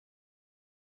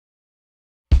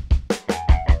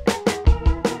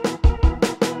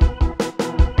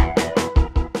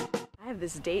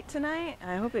this date tonight.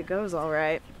 I hope it goes all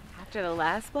right. After the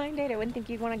last blind date, I wouldn't think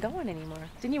you'd want to go on anymore.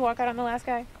 Didn't you walk out on the last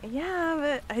guy? Yeah,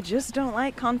 but I just don't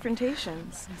like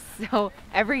confrontations. So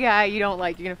every guy you don't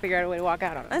like, you're going to figure out a way to walk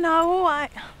out on him. No,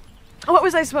 what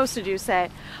was I supposed to do? Say,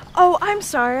 oh, I'm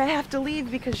sorry, I have to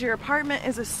leave because your apartment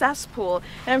is a cesspool,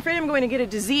 and I'm afraid I'm going to get a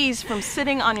disease from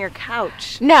sitting on your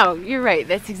couch. No, you're right.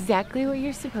 That's exactly what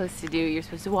you're supposed to do. You're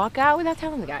supposed to walk out without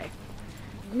telling the guy.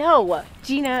 No,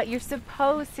 Gina, you're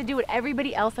supposed to do what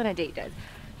everybody else on a date does.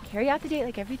 Carry out the date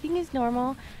like everything is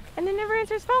normal, and then never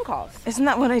answers phone calls. Isn't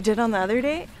that what I did on the other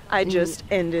date? I just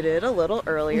ended it a little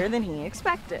earlier than he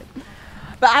expected.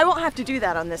 But I won't have to do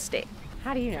that on this date.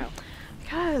 How do you know?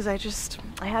 Because I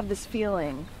have this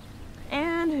feeling.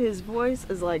 And his voice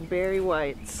is like Barry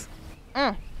White's.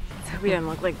 Let's hope he doesn't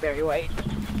look like Barry White.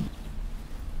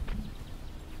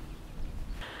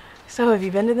 So, have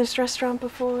you been to this restaurant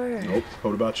before? Nope.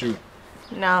 What about you?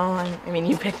 No, I mean,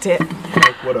 you picked it.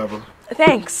 Whatever.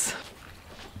 Thanks.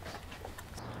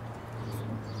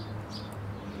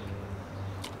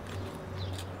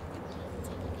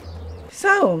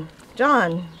 So,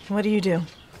 John, what do you do?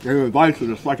 Give advice to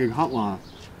the psychic hotline.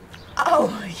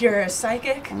 Oh, you're a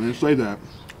psychic? I didn't say that.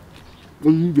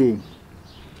 What do you do?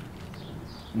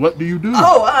 What do you do?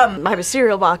 Oh, I'm a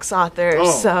cereal box author,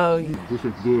 so... This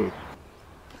is good.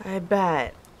 I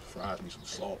bet. Fried me some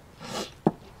salt.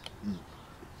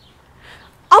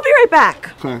 I'll be right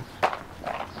back. Okay.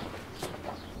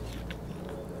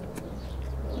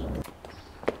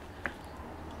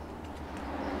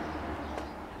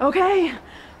 Okay,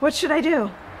 what should I do?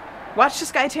 Watch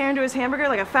this guy tear into his hamburger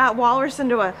like a fat walrus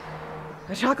into a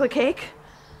chocolate cake?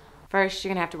 First, you're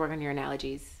going to have to work on your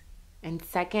analogies. And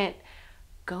second,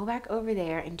 go back over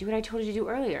there and do what I told you to do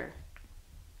earlier.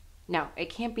 No,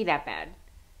 it can't be that bad.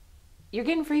 You're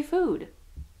getting free food.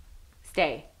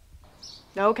 Stay.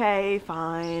 Okay,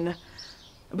 fine.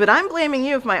 But I'm blaming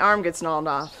you if my arm gets gnawed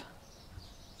off.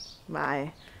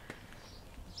 Bye.